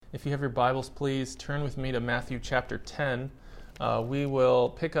If you have your Bibles, please turn with me to Matthew chapter 10. We will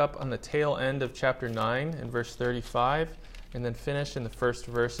pick up on the tail end of chapter 9 in verse 35 and then finish in the first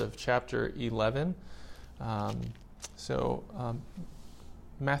verse of chapter 11.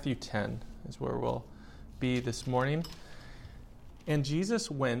 Matthew 10 is where we'll be this morning. And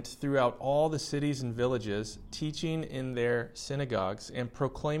Jesus went throughout all the cities and villages, teaching in their synagogues and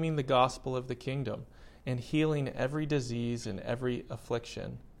proclaiming the gospel of the kingdom and healing every disease and every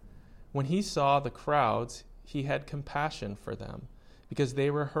affliction. When he saw the crowds, he had compassion for them, because they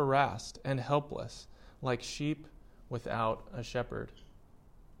were harassed and helpless, like sheep without a shepherd.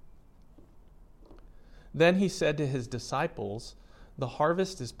 Then he said to his disciples, "The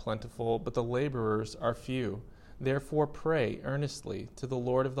harvest is plentiful, but the laborers are few. Therefore pray earnestly to the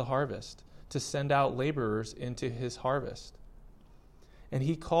Lord of the harvest to send out laborers into his harvest." And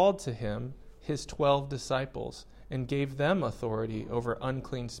he called to him his 12 disciples and gave them authority over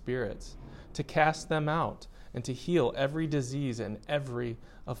unclean spirits, to cast them out and to heal every disease and every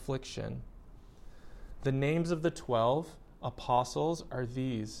affliction. The names of the 12 apostles are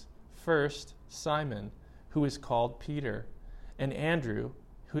these: first, Simon, who is called Peter, and Andrew,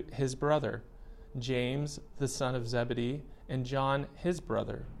 his brother, James, the son of Zebedee, and John, his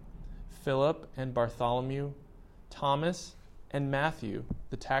brother, Philip and Bartholomew, Thomas and Matthew,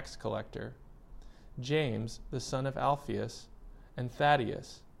 the tax collector, James, the son of Alphaeus, and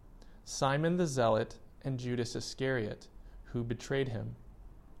Thaddeus, Simon the Zealot, and Judas Iscariot, who betrayed him.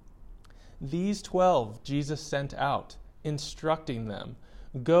 These 12 Jesus sent out, instructing them,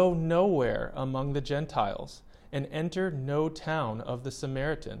 "Go nowhere among the Gentiles, and enter no town of the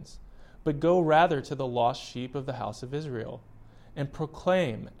Samaritans, but go rather to the lost sheep of the house of Israel, and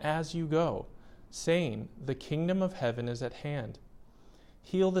proclaim as you go, saying, the kingdom of heaven is at hand.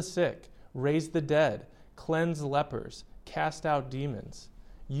 Heal the sick, raise the dead, cleanse lepers, cast out demons.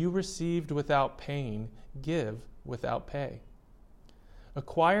 You received without paying, give without pay.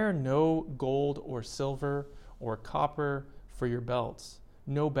 Acquire no gold or silver or copper for your belts,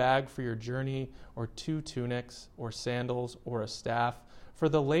 no bag for your journey, or 2 tunics, or sandals, or a staff, for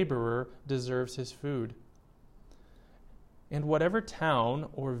the laborer deserves his food. And whatever town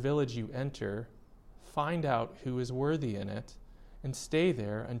or village you enter, find out who is worthy in it, and stay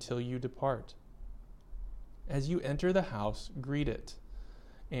there until you depart. As you enter the house, greet it.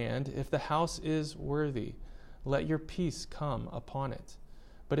 And if the house is worthy, let your peace come upon it.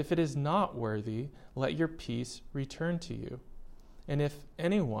 But if it is not worthy, let your peace return to you. And if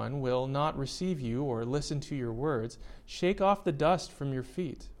anyone will not receive you or listen to your words, shake off the dust from your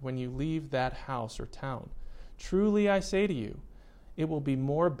feet when you leave that house or town. Truly I say to you, it will be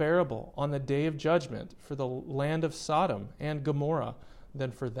more bearable on the day of judgment for the land of Sodom and Gomorrah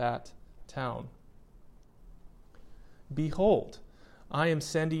than for that town. Behold, I am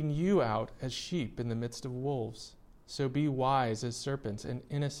sending you out as sheep in the midst of wolves. So be wise as serpents and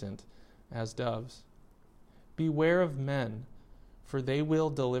innocent as doves. Beware of men, for they will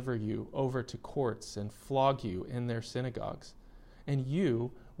deliver you over to courts and flog you in their synagogues. And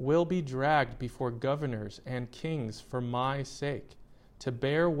you will be dragged before governors and kings for my sake, to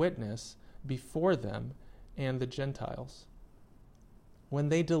bear witness before them and the Gentiles. When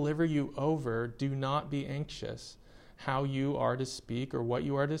they deliver you over, do not be anxious how you are to speak or what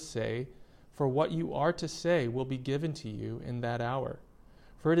you are to say, for what you are to say will be given to you in that hour.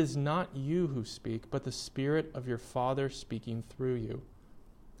 For it is not you who speak, but the Spirit of your Father speaking through you.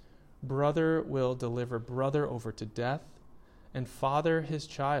 Brother will deliver brother over to death, and father his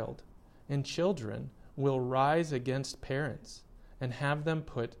child, and children will rise against parents and have them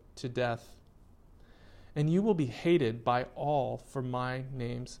put to death. And you will be hated by all for my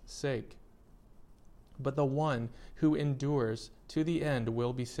name's sake. But the one who endures to the end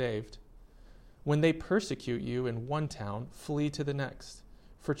will be saved. When they persecute you in one town, flee to the next.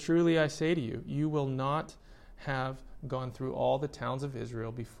 For truly I say to you, you will not have gone through all the towns of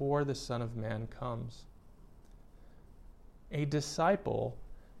Israel before the Son of Man comes. A disciple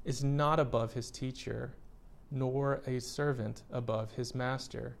is not above his teacher, nor a servant above his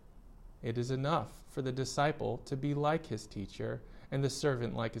master. It is enough for the disciple to be like his teacher, and the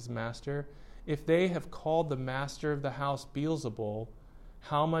servant like his master. If they have called the master of the house Beelzebul,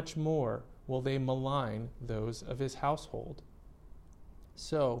 how much more will they malign those of his household?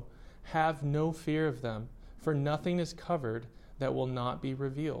 So have no fear of them, for nothing is covered that will not be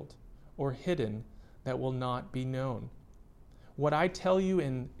revealed, or hidden that will not be known. What I tell you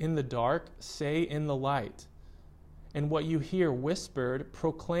in the dark, say in the light. And what you hear whispered,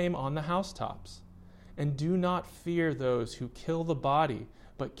 proclaim on the housetops. And do not fear those who kill the body,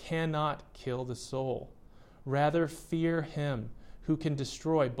 but cannot kill the soul. Rather fear him who can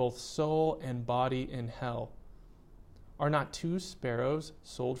destroy both soul and body in hell. Are not 2 sparrows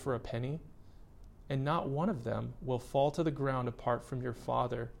sold for a penny? And not one of them will fall to the ground apart from your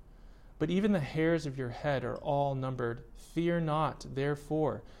Father. But even the hairs of your head are all numbered. Fear not,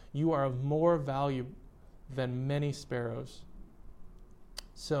 therefore, you are of more value than many sparrows.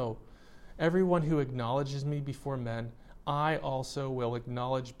 So, everyone who acknowledges me before men, I also will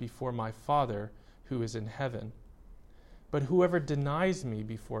acknowledge before my Father who is in heaven. But whoever denies me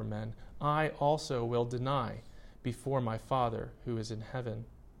before men, I also will deny before my Father who is in heaven.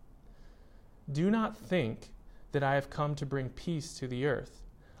 Do not think that I have come to bring peace to the earth.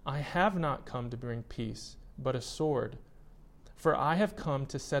 I have not come to bring peace, but a sword. For I have come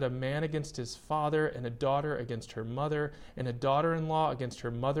to set a man against his father, and a daughter against her mother, and a daughter-in-law against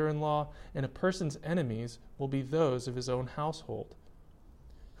her mother-in-law, and a person's enemies will be those of his own household.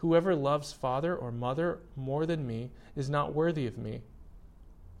 Whoever loves father or mother more than me is not worthy of me,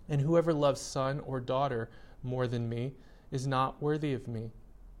 and whoever loves son or daughter more than me is not worthy of me.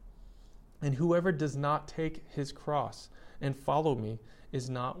 And whoever does not take his cross and follow me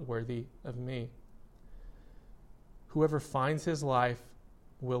is not worthy of me. Whoever finds his life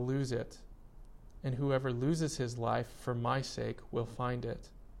will lose it, and whoever loses his life for my sake will find it.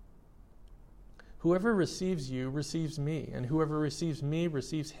 Whoever receives you receives me, and whoever receives me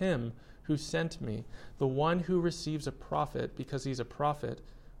receives him who sent me. The one who receives a prophet because he's a prophet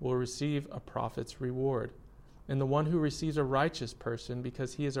will receive a prophet's reward. And the one who receives a righteous person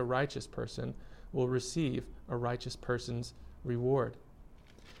because he is a righteous person will receive a righteous person's reward.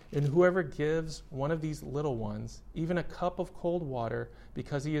 And whoever gives one of these little ones even a cup of cold water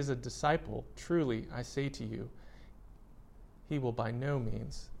because he is a disciple, truly, I say to you, he will by no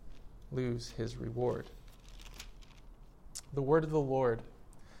means lose his reward. The word of the Lord.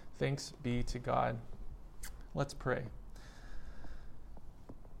 Thanks be to God. Let's pray.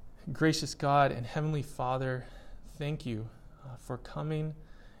 Gracious God and Heavenly Father, thank you for coming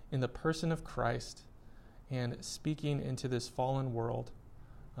in the person of Christ and speaking into this fallen world.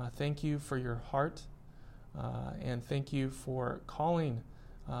 Thank you for your heart, and thank you for calling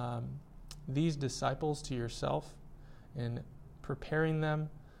these disciples to yourself and preparing them,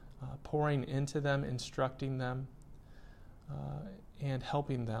 pouring into them, instructing them, and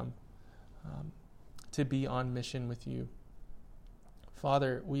helping them to be on mission with you.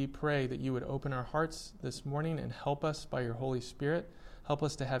 Father, we pray that you would open our hearts this morning and help us by your Holy Spirit. Help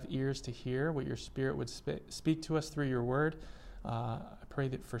us to have ears to hear what your Spirit would speak to us through your word. I pray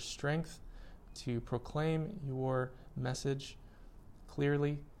that for strength to proclaim your message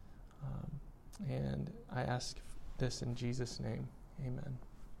clearly. And I ask this in Jesus' name. Amen.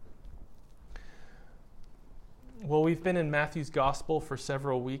 Well, we've been in Matthew's Gospel for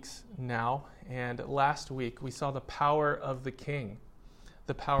several weeks now, and last week we saw the power of the King.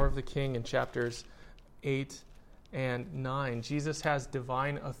 The power of the King in chapters 8 and 9. Jesus has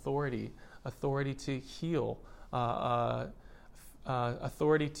divine authority to heal,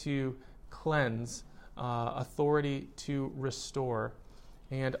 authority to cleanse, authority to restore,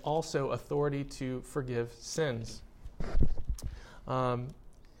 and also authority to forgive sins.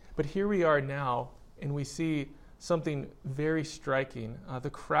 But here we are now, and we see something very striking. The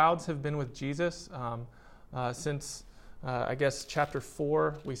crowds have been with Jesus since, I guess, chapter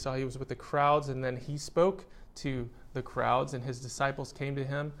 4. We saw he was with the crowds, and then he spoke to the crowds, and his disciples came to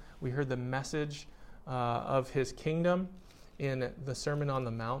him. We heard the message of his kingdom in the Sermon on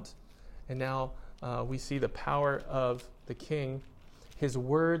the Mount, and now we see the power of the King. His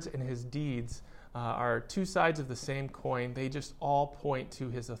words and his deeds are two sides of the same coin. They just all point to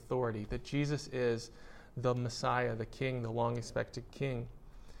his authority, that Jesus is the Messiah, the King, the long-expected King.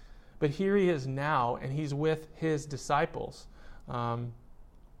 But here he is now, and he's with his disciples, and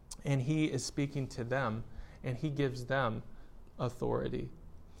he is speaking to them, and he gives them authority.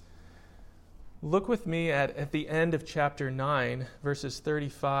 Look with me at the end of chapter 9, verses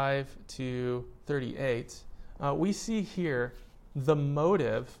 35 to 38. We see here the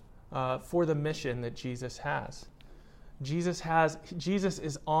motive for the mission that Jesus has. Jesus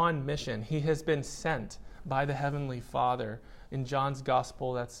is on mission. He has been sent by the Heavenly Father. In John's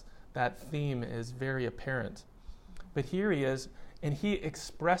Gospel, that theme is very apparent. But here he is, and he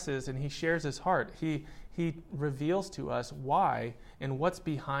expresses and he shares his heart. He reveals to us why and what's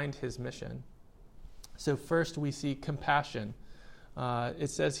behind his mission. So first we see compassion.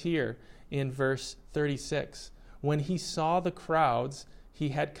 It says here in verse 36, when he saw the crowds, he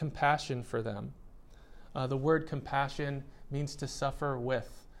had compassion for them. The word compassion means to suffer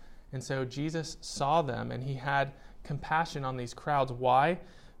with. And so Jesus saw them, and he had compassion on these crowds. Why?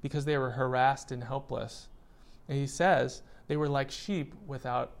 Because they were harassed and helpless. And he says They were like sheep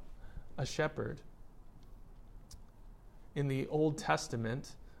without a shepherd. In the Old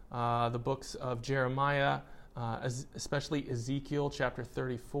Testament, the books of Jeremiah, especially Ezekiel chapter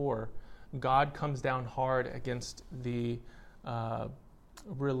 34, God comes down hard against the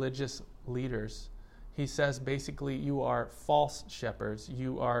religious leaders. He says basically, you are false shepherds,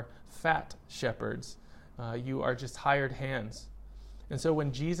 you are fat shepherds, you are just hired hands. And so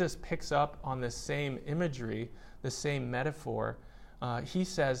when Jesus picks up on this same imagery, the same metaphor, he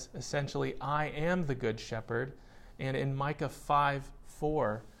says essentially, I am the good shepherd. And in Micah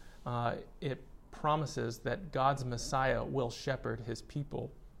 5:4, it promises that God's Messiah will shepherd his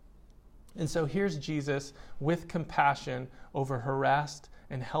people. And so here's Jesus with compassion over harassed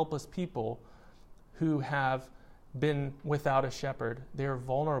and helpless people who have been without a shepherd. They're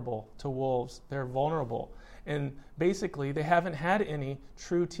vulnerable to wolves. They're vulnerable. And basically, they haven't had any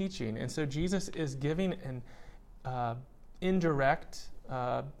true teaching. And so Jesus is giving an indirect,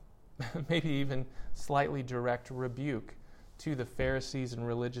 maybe even slightly direct rebuke to the Pharisees and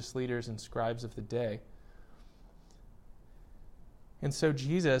religious leaders and scribes of the day. And so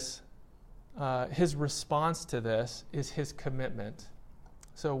Jesus, his response to this is his commitment.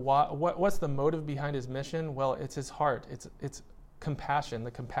 So what's the motive behind his mission? Well, it's his heart. It's compassion,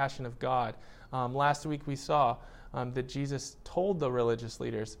 the compassion of God. Last week we saw that Jesus told the religious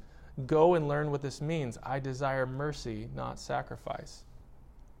leaders, go and learn what this means. I desire mercy, not sacrifice.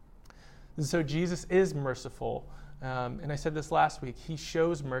 And so Jesus is merciful. And I said this last week, he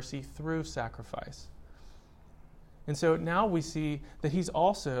shows mercy through sacrifice. And so now we see that he's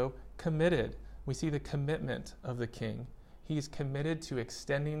also committed. We see the commitment of the king. He's committed to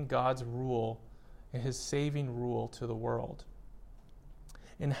extending God's rule and his saving rule to the world.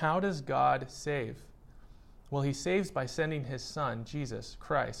 And how does God save? Well, he saves by sending his son, Jesus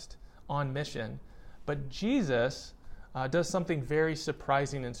Christ, on mission. But Jesus does something very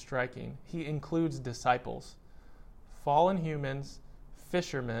surprising and striking. He includes disciples, fallen humans,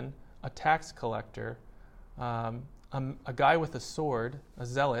 fishermen, a tax collector, a guy with a sword, a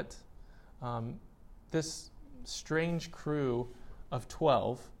zealot, this strange crew of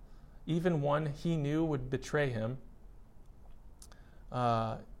 12, even one he knew would betray him,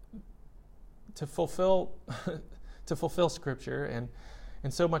 to fulfill Scripture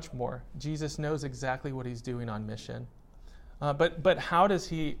and so much more. Jesus knows exactly what he's doing on mission. But how does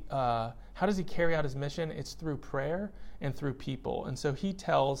he carry out his mission? It's through prayer and through people. And so he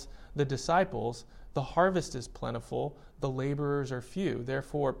tells the disciples, the harvest is plentiful, the laborers are few.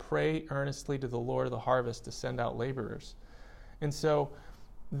 Therefore, pray earnestly to the Lord of the harvest to send out laborers. And so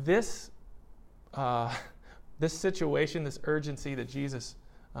this situation, this urgency that Jesus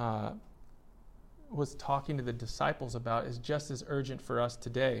was talking to the disciples about is just as urgent for us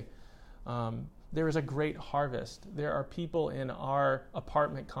today. There is a great harvest. There are people in our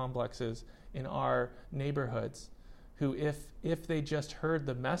apartment complexes, in our neighborhoods, who if they just heard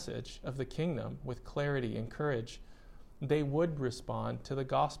the message of the kingdom with clarity and courage, they would respond to the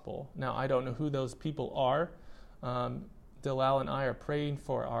gospel. Now, I don't know who those people are. Dalal and I are praying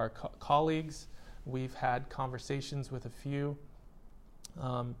for our colleagues. We've had conversations with a few.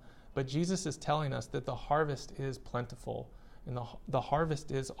 But Jesus is telling us that the harvest is plentiful, and the harvest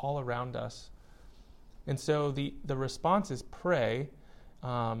is all around us. And so the response is pray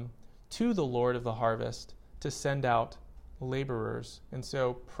to the Lord of the harvest to send out laborers. And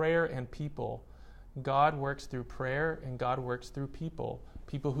so prayer and people. God works through prayer and God works through people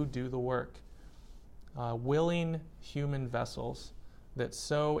who do the work. Willing human vessels that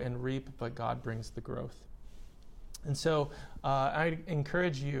sow and reap, but God brings the growth. And so I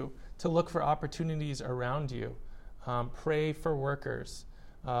encourage you to look for opportunities around you. Pray for workers.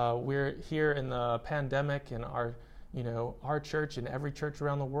 We're here in the pandemic, and our church and every church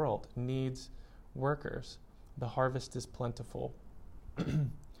around the world needs workers. The harvest is plentiful.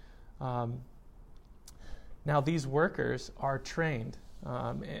 Now, these workers are trained.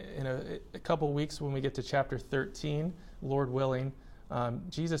 In a couple of weeks, when we get to chapter 13, Lord willing,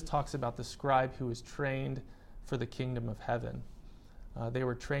 Jesus talks about the scribe who was trained for the kingdom of heaven. They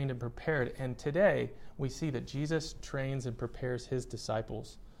were trained and prepared. And today, we see that Jesus trains and prepares his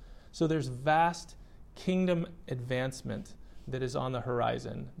disciples. So there's vast kingdom advancement that is on the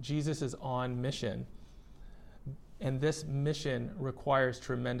horizon. Jesus is on mission. And this mission requires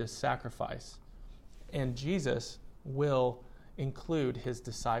tremendous sacrifice. And Jesus will include his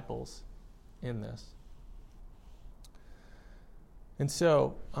disciples in this. And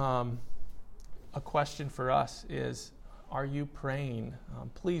so, a question for us is, are you praying?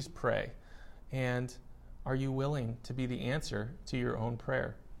 Please pray. And are you willing to be the answer to your own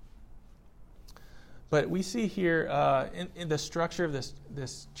prayer? But we see here in the structure of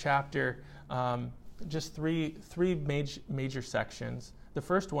this chapter just three major sections. The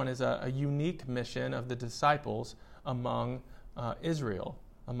first one is a unique mission of the disciples among Israel,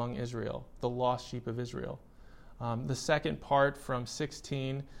 the lost sheep of Israel. The second part, from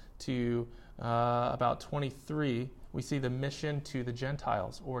 16 to about 23, we see the mission to the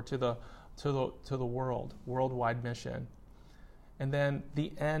Gentiles, or to the worldwide mission. And then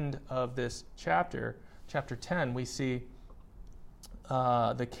the end of this chapter 10, we see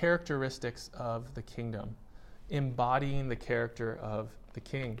the characteristics of the kingdom, embodying the character of the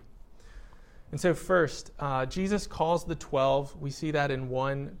king. And so first, Jesus calls the 12. We see that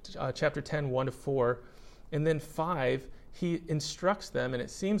in chapter 10, 1 to 4. And then 5, he instructs them, and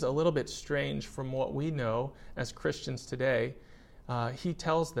it seems a little bit strange from what we know as Christians today. He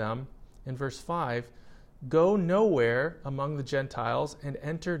tells them in verse 5, "Go nowhere among the Gentiles and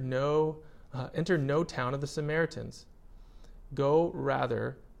enter no town of the Samaritans. Go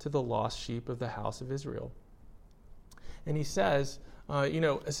rather to the lost sheep of the house of Israel." And he says,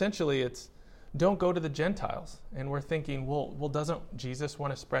 essentially it's, don't go to the Gentiles. And we're thinking, well, doesn't Jesus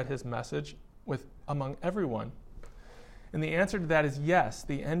want to spread his message among everyone? And the answer to that is yes.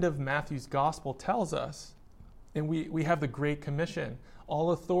 The end of Matthew's gospel tells us, and we have the Great Commission,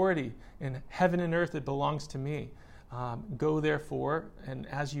 all authority in heaven and earth, it belongs to me. Go therefore, and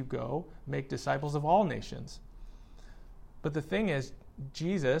as you go, make disciples of all nations. But the thing is,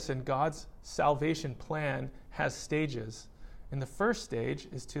 Jesus and God's salvation plan has stages. And the first stage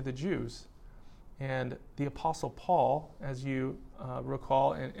is to the Jews. And the Apostle Paul, as you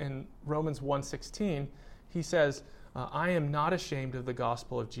recall in Romans 1:16, he says, "I am not ashamed of the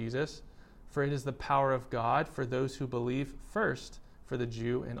gospel of Jesus, for it is the power of God for those who believe, first for the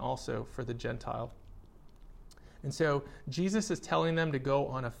Jew and also for the Gentile." And so Jesus is telling them to go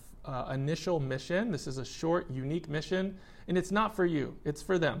on an initial mission. This is a short, unique mission, and it's not for you. It's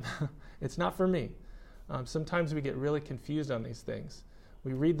for them. It's not for me. Sometimes we get really confused on these things.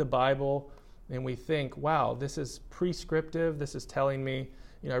 We read the Bible and we think, wow, this is prescriptive. This is telling me,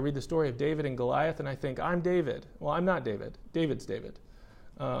 I read the story of David and Goliath and I think, I'm David. Well, I'm not David. David's David.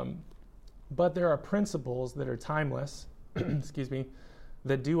 But there are principles that are timeless,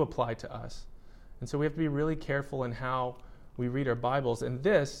 that do apply to us. And so we have to be really careful in how we read our Bibles. And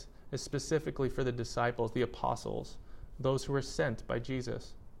this is specifically for the disciples, the apostles, those who were sent by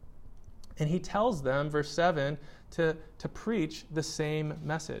Jesus. And he tells them, verse 7, to preach the same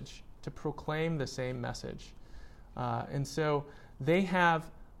message, to proclaim the same message. And so they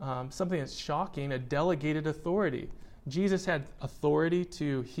have something that's shocking, a delegated authority. Jesus had authority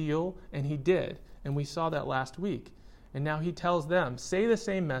to heal, and he did. And we saw that last week. And now he tells them, say the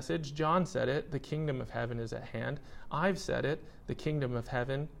same message. John said it, the kingdom of heaven is at hand. I've said it, the kingdom of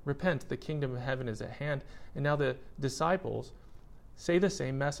heaven. Repent, the kingdom of heaven is at hand. And now the disciples say the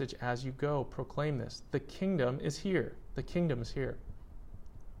same message as you go. Proclaim this. The kingdom is here. The kingdom is here.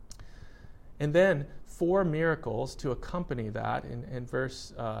 And then 4 miracles to accompany that in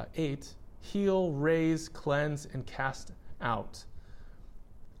verse 8. Heal, raise, cleanse, and cast out.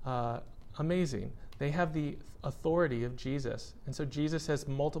 Amazing. They have the authority of Jesus. And so Jesus has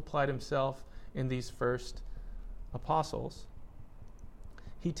multiplied himself in these first apostles.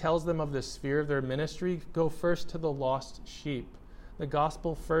 He tells them of the sphere of their ministry. Go first to the lost sheep. The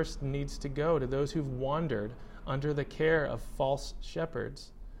gospel first needs to go to those who've wandered under the care of false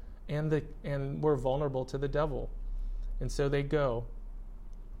shepherds and were vulnerable to the devil. And so they go.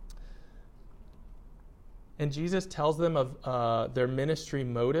 And Jesus tells them of their ministry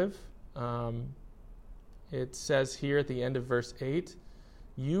motive. It says here at the end of verse 8,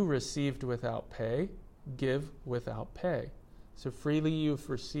 you received without pay, give without pay. So freely you've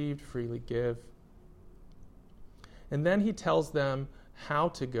received, freely give. And then he tells them how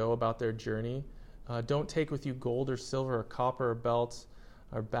to go about their journey. Don't take with you gold or silver or copper or belts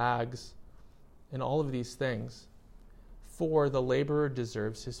or bags and all of these things. For the laborer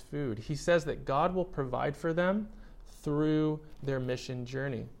deserves his food. He says that God will provide for them through their mission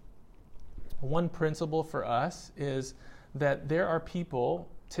journey. One principle for us is that there are people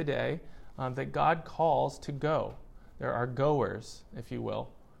today that God calls to go. There are goers, if you will.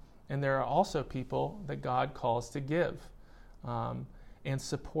 And there are also people that God calls to give and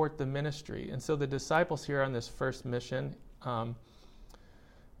support the ministry. And so the disciples here on this first mission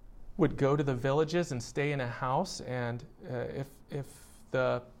would go to the villages and stay in a house. And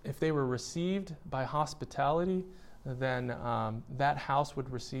if they were received by hospitality, then that house would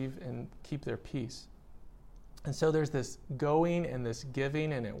receive and keep their peace. And so there's this going and this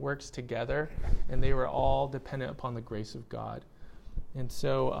giving, and it works together, and they were all dependent upon the grace of God. And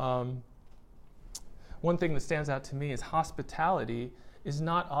so one thing that stands out to me is hospitality is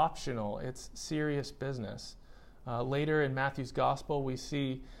not optional. It's serious business. Later in Matthew's gospel, we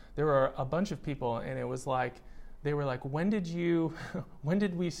see there were a bunch of people, and it was like, they were like, when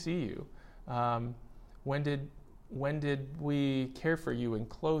did we see you? When did we care for you and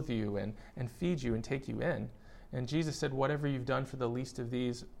clothe you and feed you and take you in? And Jesus said, whatever you've done for the least of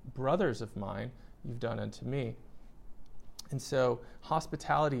these brothers of mine, you've done unto me. And so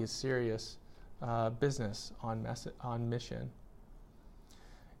hospitality is serious business on mission.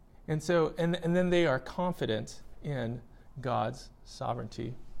 And so, and then they are confident in God's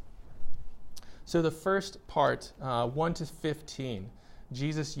sovereignty. So the first part, 1 to 15,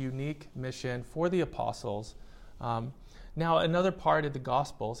 Jesus' unique mission for the apostles. Now, another part of the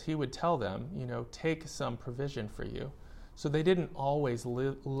Gospels, he would tell them, take some provision for you. So they didn't always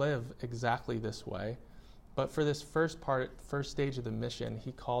live exactly this way. But for this first stage of the mission,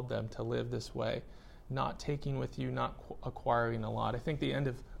 he called them to live this way, not taking with you, not acquiring a lot. I think the end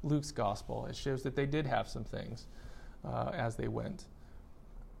of Luke's Gospel, it shows that they did have some things as they went.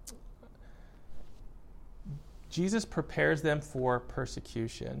 Jesus prepares them for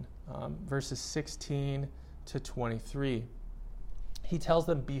persecution. Verses 16 to 23. He tells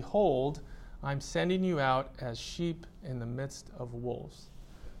them, behold, I'm sending you out as sheep in the midst of wolves.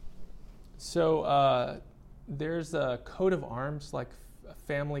 So there's a coat of arms, like a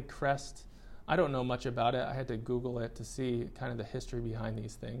family crest. I don't know much about it. I had to Google it to see kind of the history behind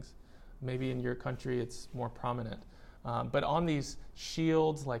these things. Maybe in your country it's more prominent. But on these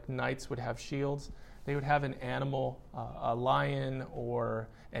shields, like knights would have shields, they would have an animal, a lion or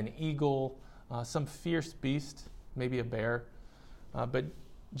an eagle, some fierce beast, maybe a bear. But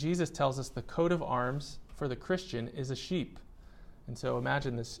Jesus tells us the coat of arms for the Christian is a sheep. And so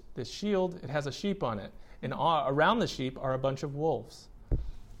imagine this shield, it has a sheep on it. And around the sheep are a bunch of wolves.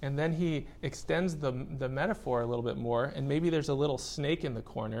 And then he extends the metaphor a little bit more, and maybe there's a little snake in the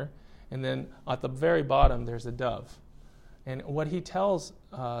corner, and then at the very bottom there's a dove. And what he tells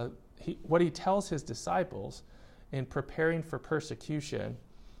his disciples in preparing for persecution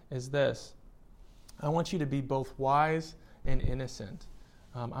is this: I want you to be both wise and innocent.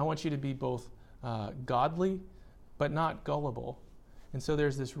 I want you to be both godly, but not gullible. And so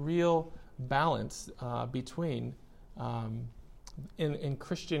there's this real balance between in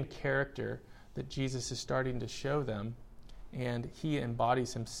Christian character that Jesus is starting to show them, and he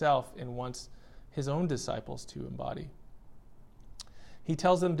embodies himself and wants his own disciples to embody. He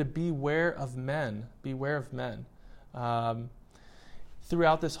tells them to beware of men. Beware of men.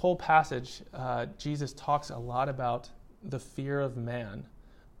 Throughout this whole passage, Jesus talks a lot about the fear of man.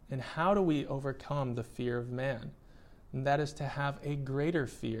 And how do we overcome the fear of man? And that is to have a greater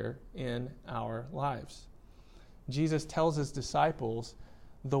fear in our lives. Jesus tells his disciples,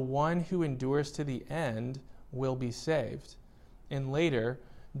 the one who endures to the end will be saved. And later,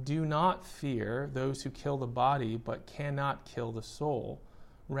 do not fear those who kill the body but cannot kill the soul.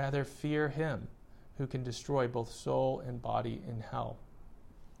 Rather, fear him who can destroy both soul and body in hell.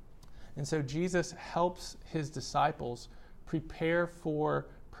 And so Jesus helps his disciples prepare for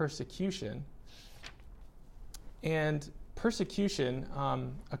persecution. And persecution,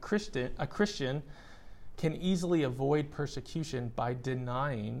 a Christian can easily avoid persecution by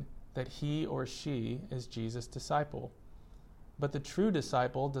denying that he or she is Jesus' disciple. But the true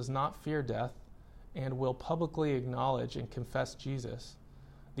disciple does not fear death and will publicly acknowledge and confess Jesus.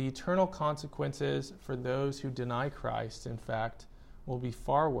 The eternal consequences for those who deny Christ, in fact, will be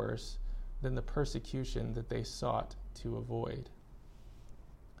far worse than the persecution that they sought to avoid.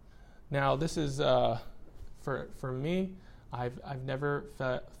 Now, this is, for me, I've never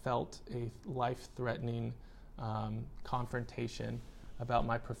felt a life-threatening confrontation about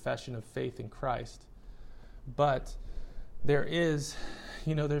my profession of faith in Christ. But there is,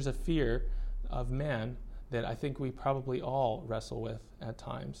 there's a fear of man that I think we probably all wrestle with at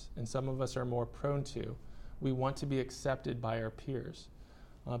times, and some of us are more prone to. We want to be accepted by our peers.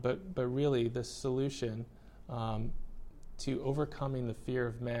 But really, the solution to overcoming the fear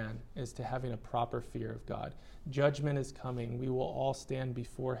of man is to having a proper fear of God. Judgment is coming. We will all stand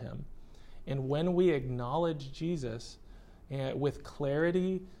before him. And when we acknowledge Jesus with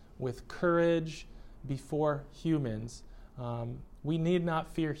clarity, with courage before humans, we need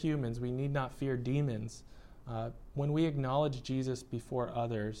not fear humans. We need not fear demons. When we acknowledge Jesus before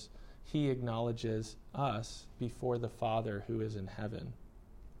others, he acknowledges us before the Father who is in heaven.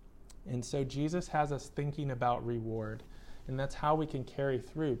 And so Jesus has us thinking about reward, and that's how we can carry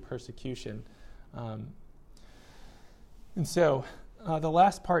through persecution. And so the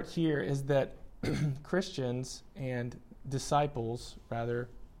last part here is that Christians and disciples, rather,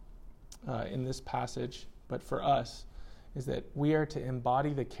 in this passage, but for us, is that we are to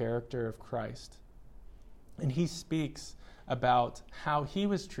embody the character of Christ. And he speaks about how he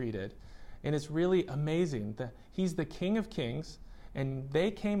was treated. And it's really amazing that he's the King of Kings, and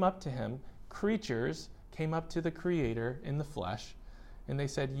they came up to him, creatures came up to the Creator in the flesh, and they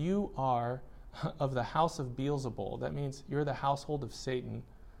said, "You are of the house of Beelzebul." That means you're the household of Satan.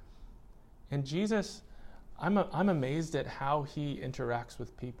 And Jesus, I'm amazed at how he interacts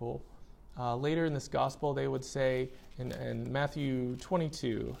with people. Later in this gospel, they would say in Matthew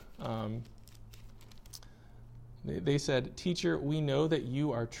 22, they said, "Teacher, we know that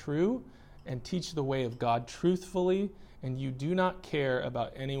you are true and teach the way of God truthfully, and you do not care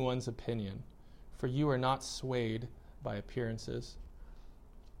about anyone's opinion, for you are not swayed by appearances."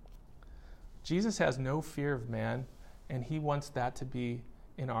 Jesus has no fear of man, and he wants that to be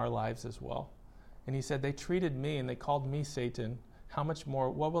in our lives as well. And he said, "They treated me and they called me Satan. How much more,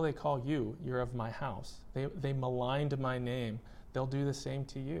 what will they call you? You're of my house." They maligned my name. They'll do the same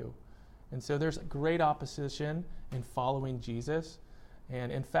to you. And so there's great opposition in following Jesus.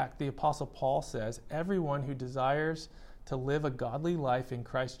 And in fact, the Apostle Paul says, everyone who desires to live a godly life in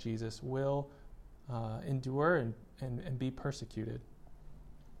Christ Jesus will endure and be persecuted.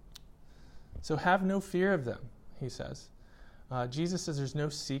 So have no fear of them, he says. Jesus says there's no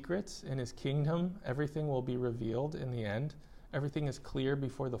secrets in his kingdom. Everything will be revealed in the end. Everything is clear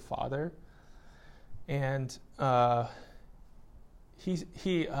before the Father. And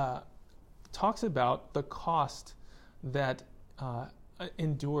he talks about the cost that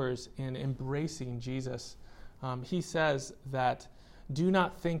endures in embracing Jesus. He says that, "Do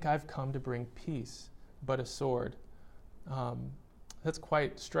not think I've come to bring peace, but a sword." That's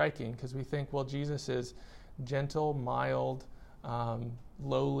quite striking because we think, well, Jesus is gentle, mild,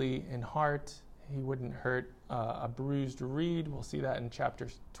 lowly in heart. He wouldn't hurt a bruised reed. We'll see that in chapter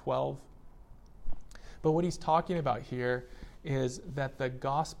 12. But what he's talking about here is that the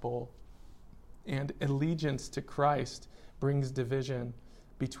gospel and allegiance to Christ brings division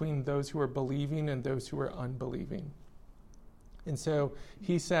between those who are believing and those who are unbelieving. And so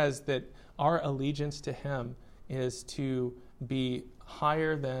he says that our allegiance to him is to be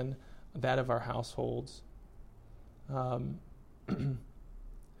higher than that of our households.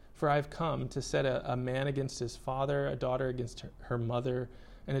 For I've come to set a man against his father, a daughter against her mother,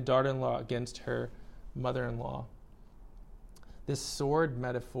 and a daughter-in-law against her mother-in-law. This sword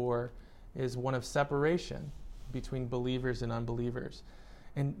metaphor is one of separation between believers and unbelievers.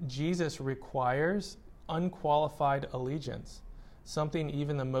 And Jesus requires unqualified allegiance, something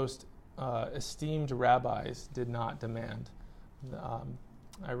even the most esteemed rabbis did not demand.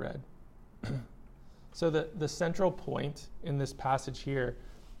 I read. So the central point in this passage here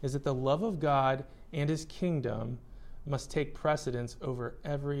is that the love of God and his kingdom must take precedence over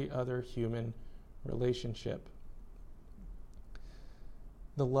every other human relationship.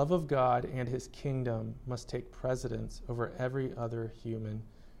 The love of God and his kingdom must take precedence over every other human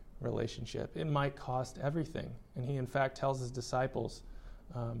relationship. It might cost everything. And he, in fact, tells his disciples,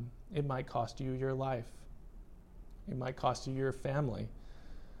 it might cost you your life. It might cost you your family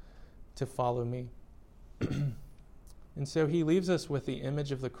to follow me. And so he leaves us with the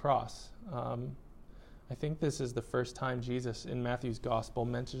image of the cross. I think this is the first time Jesus in Matthew's gospel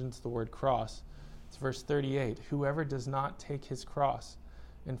mentions the word cross. It's verse 38. "Whoever does not take his cross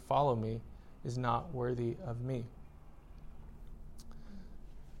and follow me is not worthy of me."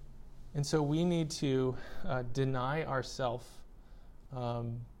 And so we need to deny our self-will,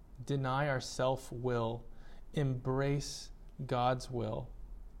 embrace God's will,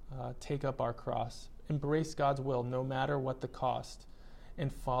 take up our cross, embrace God's will no matter what the cost,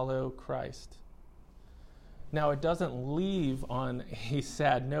 and follow Christ. Now, it doesn't leave on a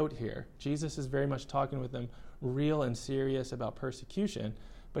sad note here. Jesus is very much talking with them real and serious about persecution,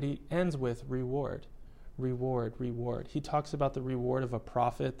 but he ends with reward, reward, reward. He talks about the reward of a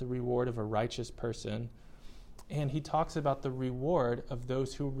prophet, the reward of a righteous person, and he talks about the reward of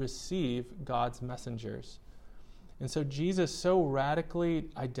those who receive God's messengers. And so Jesus so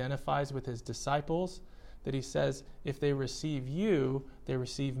radically identifies with his disciples that he says, if they receive you, they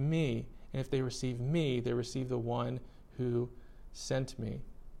receive me. And if they receive me, they receive the one who sent me.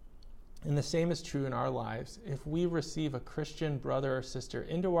 And the same is true in our lives. If we receive a Christian brother or sister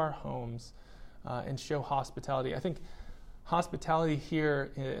into our homes and show hospitality, I think hospitality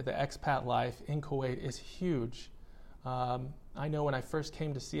here, the expat life in Kuwait, is huge. I know when I first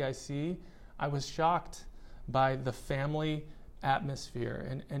came to CIC, I was shocked by the family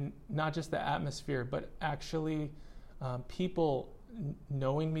atmosphere, and not just the atmosphere, but actually people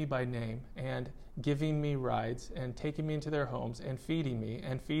knowing me by name and giving me rides and taking me into their homes and feeding me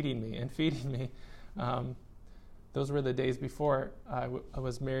and feeding me and feeding me. Those were the days before I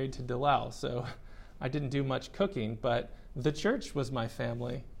was married to Dalal, so I didn't do much cooking, but the church was my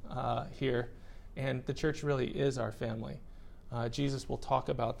family here, and the church really is our family. Jesus will talk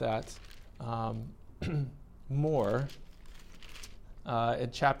about that more in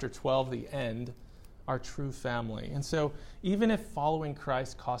chapter 12, the end, our true family. And so even if following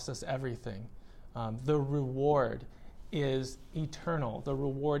Christ costs us everything, the reward is eternal. The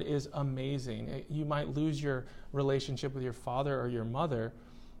reward is amazing. You might lose your relationship with your father or your mother,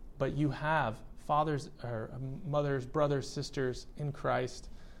 but you have fathers or mothers, brothers, sisters in Christ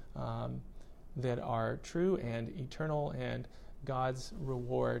that are true and eternal, and God's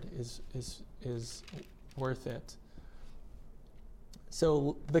reward is worth it.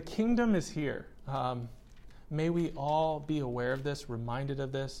 So the kingdom is here. May we all be aware of this, reminded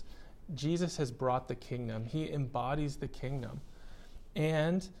of this. Jesus has brought the kingdom. He embodies the kingdom.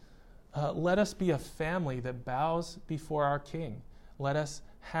 And let us be a family that bows before our King. Let us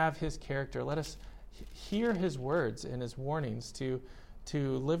have his character. Let us hear his words and his warnings to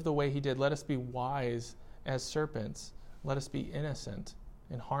live the way he did. Let us be wise as serpents. Let us be innocent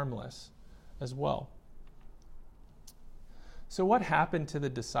and harmless as well. So what happened to the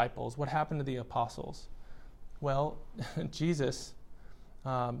disciples? What happened to the apostles? Well, Jesus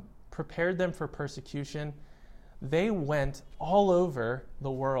prepared them for persecution. They went all over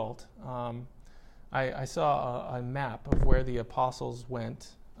the world. I saw a map of where the apostles went.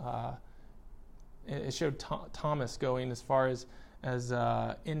 It showed Thomas going as far as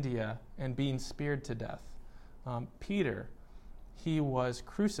India and being speared to death. Peter, he was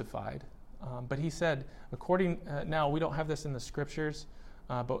crucified, but he said, now we don't have this in the scriptures,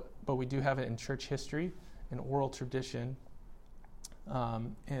 but we do have it in church history, in oral tradition.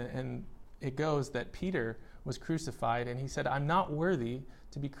 And it goes that Peter was crucified, and he said, I'm not worthy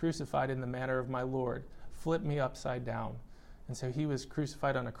to be crucified in the manner of my Lord. Flip me upside down. And so he was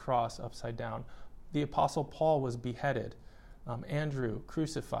crucified on a cross upside down. The Apostle Paul was beheaded. Andrew,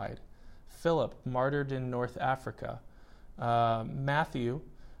 crucified. Philip, martyred in North Africa. Matthew,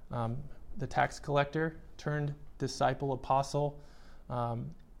 the tax collector, turned disciple apostle.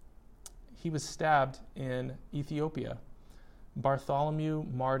 He was stabbed in Ethiopia. Bartholomew,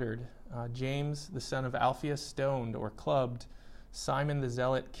 martyred. James, the son of Alphaeus, stoned or clubbed. Simon the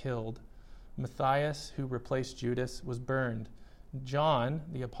Zealot, killed. Matthias, who replaced Judas, was burned. John,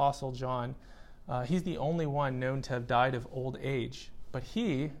 the apostle John, he's the only one known to have died of old age, but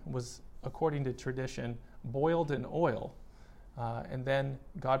he was, according to tradition, boiled in oil, and then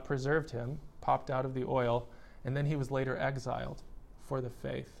God preserved him, popped out of the oil, and then he was later exiled for the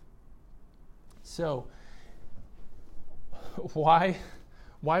faith. So, why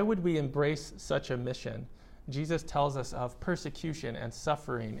would we embrace such a mission? Jesus tells us of persecution and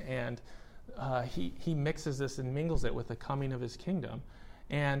suffering, and he mixes this and mingles it with the coming of his kingdom.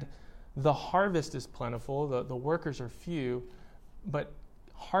 And the harvest is plentiful, the workers are few, but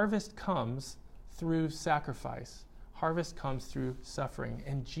harvest comes through sacrifice. Harvest comes through suffering.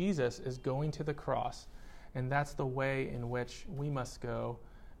 And Jesus is going to the cross, and that's the way in which we must go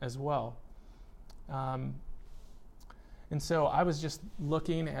as well. And so I was just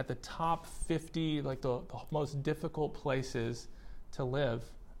looking at the top 50, like the most difficult places to live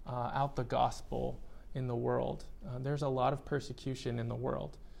out the gospel in the world. There's a lot of persecution in the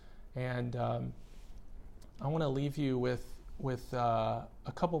world. And I want to leave you with a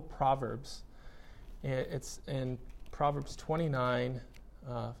couple Proverbs. It's in Proverbs 29,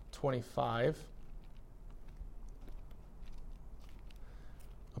 25.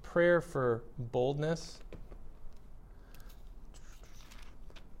 A prayer for boldness.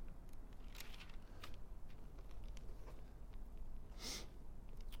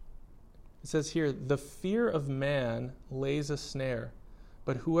 It says here, the fear of man lays a snare,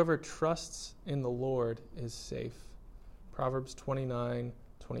 but whoever trusts in the Lord is safe. Proverbs 29,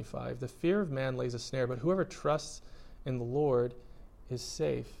 25. The fear of man lays a snare, but whoever trusts in the Lord is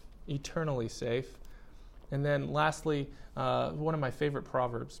safe, eternally safe. And then lastly, one of my favorite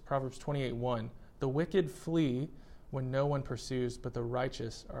Proverbs, Proverbs 28:1. The wicked flee when no one pursues, but the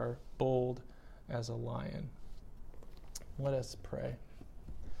righteous are bold as a lion. Let us pray.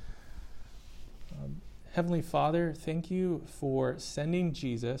 Heavenly Father, thank you for sending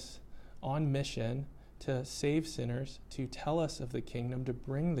Jesus on mission to save sinners, to tell us of the kingdom, to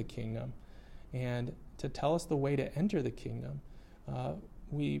bring the kingdom, and to tell us the way to enter the kingdom.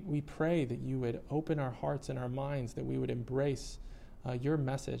 We pray that you would open our hearts and our minds, that we would embrace your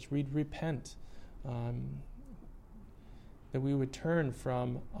message. We'd repent. that we would turn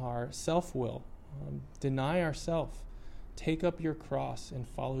from our self-will, deny ourselves, take up your cross, and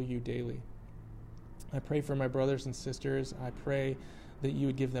follow you daily. I pray for my brothers and sisters. I pray that you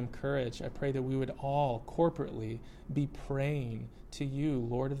would give them courage. I pray that we would all corporately be praying to you,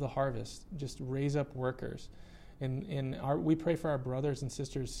 Lord of the harvest. Just raise up workers. We pray for our brothers and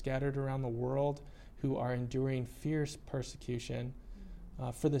sisters scattered around the world who are enduring fierce persecution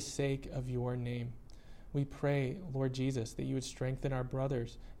for the sake of your name. We pray, Lord Jesus, that you would strengthen our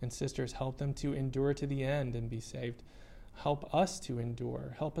brothers and sisters, help them to endure to the end and be saved. Help us to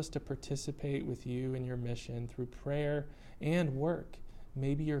endure. Help us to participate with you in your mission through prayer and work.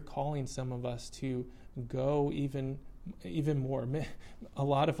 Maybe you're calling some of us to go even more. A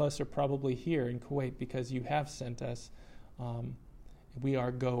lot of us are probably here in Kuwait because you have sent us. We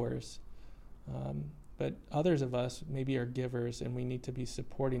are goers. But others of us maybe are givers, and we need to be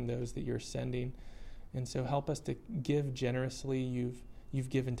supporting those that you're sending. And so help us to give generously. You've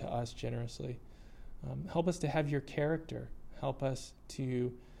given to us generously. Help us to have your character. Help us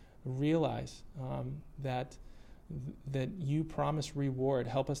to realize that you promise reward.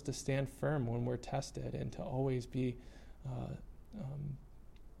 Help us to stand firm when we're tested and to always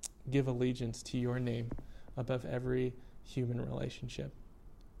give allegiance to your name above every human relationship.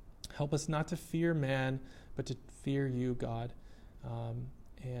 Help us not to fear man, but to fear you, God.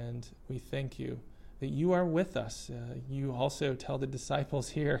 And we thank you that you are with us. You also tell the disciples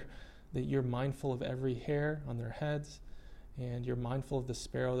here that you're mindful of every hair on their heads, and you're mindful of the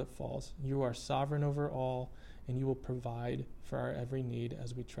sparrow that falls. You are sovereign over all, and you will provide for our every need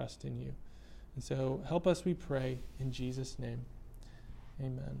as we trust in you. And so help us, we pray, in Jesus' name.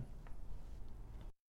 Amen.